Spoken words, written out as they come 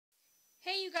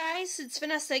Hey you guys, it's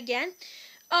Vanessa again.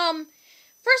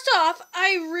 First off,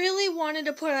 I really wanted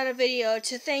to put out a video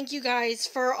to thank you guys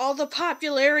for all the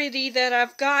popularity that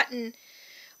I've gotten.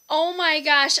 Oh my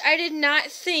gosh, I did not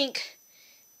think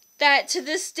that to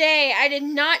this day, I did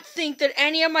not think that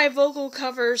any of my vocal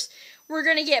covers were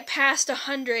gonna get past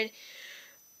 100.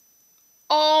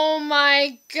 Oh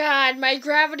my god, my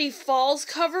Gravity Falls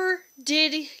cover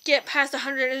did get past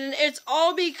 100, and it's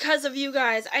all because of you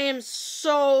guys. I am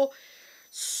so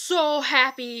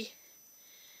happy.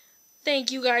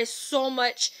 Thank you guys so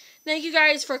much. Thank you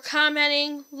guys for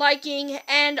commenting, liking,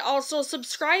 and also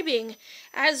subscribing.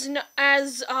 As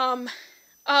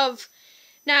of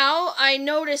now, I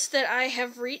noticed that I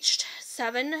have reached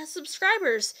 7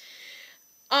 subscribers.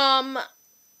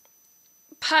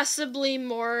 Possibly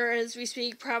more as we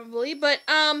speak, probably, but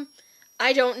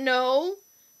I don't know.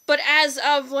 But as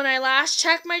of when I last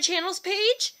checked my channel's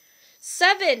page,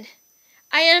 7.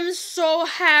 I am so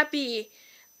happy.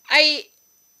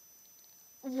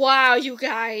 Wow, you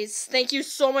guys. Thank you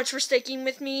so much for sticking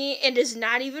with me. It is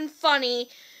not even funny.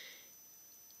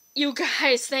 You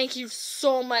guys, thank you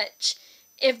so much.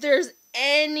 If there's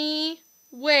any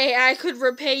way I could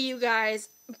repay you guys,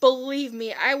 believe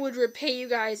me, I would repay you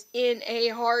guys in a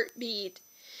heartbeat.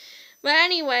 But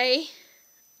anyway,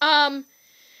 I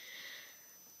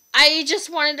just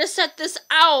wanted to set this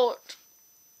out.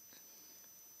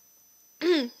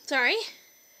 Sorry,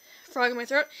 frog in my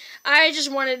throat. I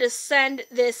just wanted to send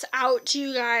this out to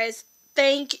you guys.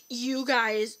 Thank you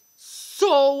guys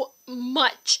so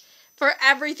much for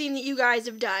everything that you guys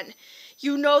have done.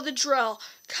 You know the drill.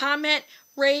 Comment,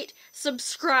 rate,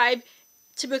 subscribe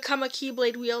to become a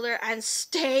Keyblade wielder and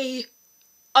stay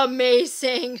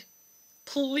amazing.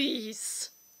 Please.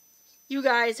 You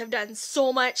guys have done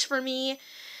so much for me.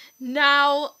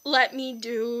 Now let me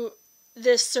do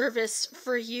this service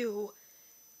for you.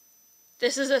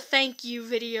 This is a thank you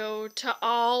video to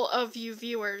all of you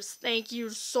viewers. Thank you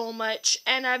so much.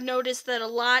 And I've noticed that a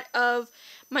lot of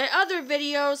my other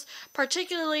videos,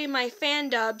 particularly my fan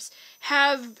dubs,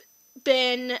 have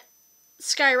been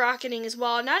skyrocketing as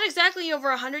well. Not exactly over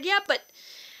 100 yet, but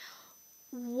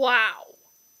wow.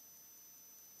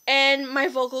 And my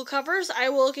vocal covers, I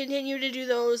will continue to do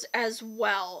those as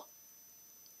well.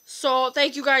 So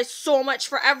thank you guys so much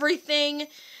for everything.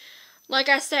 Like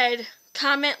I said,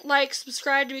 comment, like,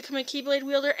 subscribe to become a Keyblade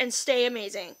wielder, and stay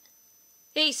amazing.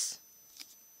 Peace.